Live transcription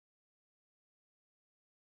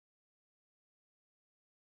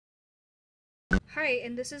Hi,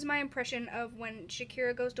 and this is my impression of when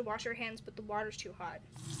Shakira goes to wash her hands but the water's too hot.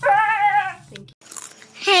 Thank you.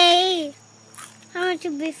 Hey, I want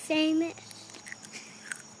to be famous.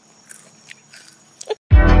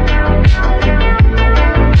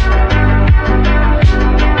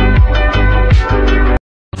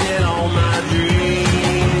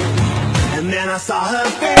 I saw her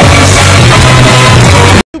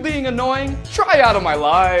face. You being annoying? Try Out of My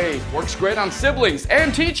Life. Works great on siblings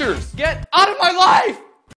and teachers. Get out of my life!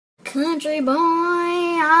 Country boy,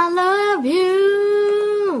 I love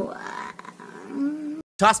you.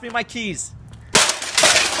 Toss me my keys.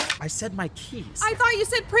 I said my keys. I thought you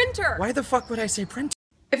said printer. Why the fuck would I say printer?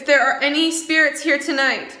 If there are any spirits here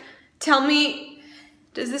tonight, tell me,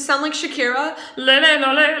 does this sound like Shakira?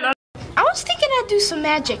 I was thinking I'd do some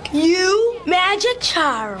magic. You? Magic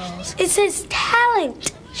Charles. It says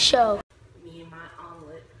talent show. Me and my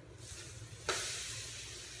omelet.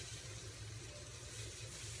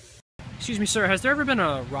 Excuse me, sir, has there ever been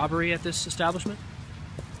a robbery at this establishment?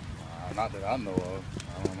 Not that I know of.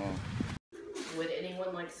 I don't know. Would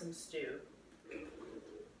anyone like some stew?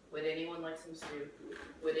 Would anyone like some stew?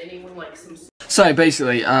 Would anyone like some stew? So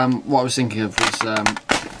basically, what I was thinking of was,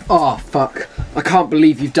 oh fuck, I can't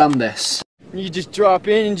believe you've done this. You just drop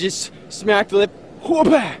in and just smack the lip,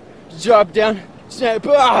 whoop, drop down, snap,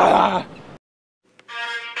 ah!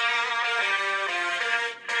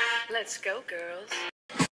 Let's go, girls.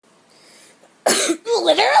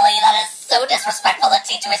 Literally, that is so disrespectful. The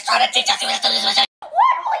teacher is trying to teach us. What will you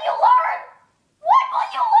learn? What will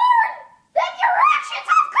you learn? That your actions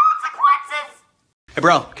have consequences! Hey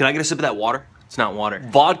bro, can I get a sip of that water? It's not water.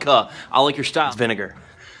 Vodka. I like your style. It's vinegar.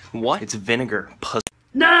 What? It's vinegar. Pussy.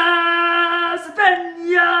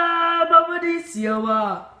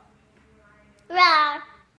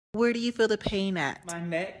 Where do you feel the pain at? My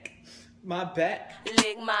neck, my back.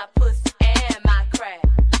 Lick my pussy and my crack.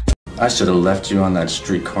 I should have left you on that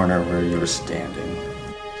street corner where you were standing.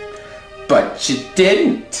 But you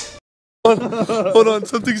didn't! Hold on,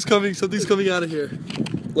 something's coming out of here.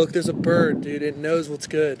 Look, there's a bird, dude, it knows what's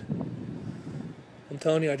good. I'm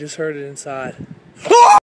telling you, I just heard it inside.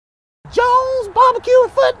 Jones barbecue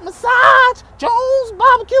and foot massage. Jones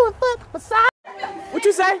barbecue and foot massage. What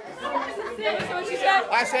you say?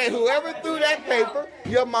 I said, whoever threw that paper,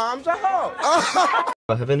 your mom's a hoe.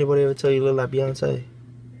 Have anybody ever tell you you look like Beyonce?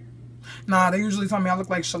 Nah, they usually tell me I look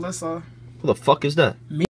like Shalissa. Who the fuck is that?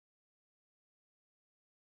 Me.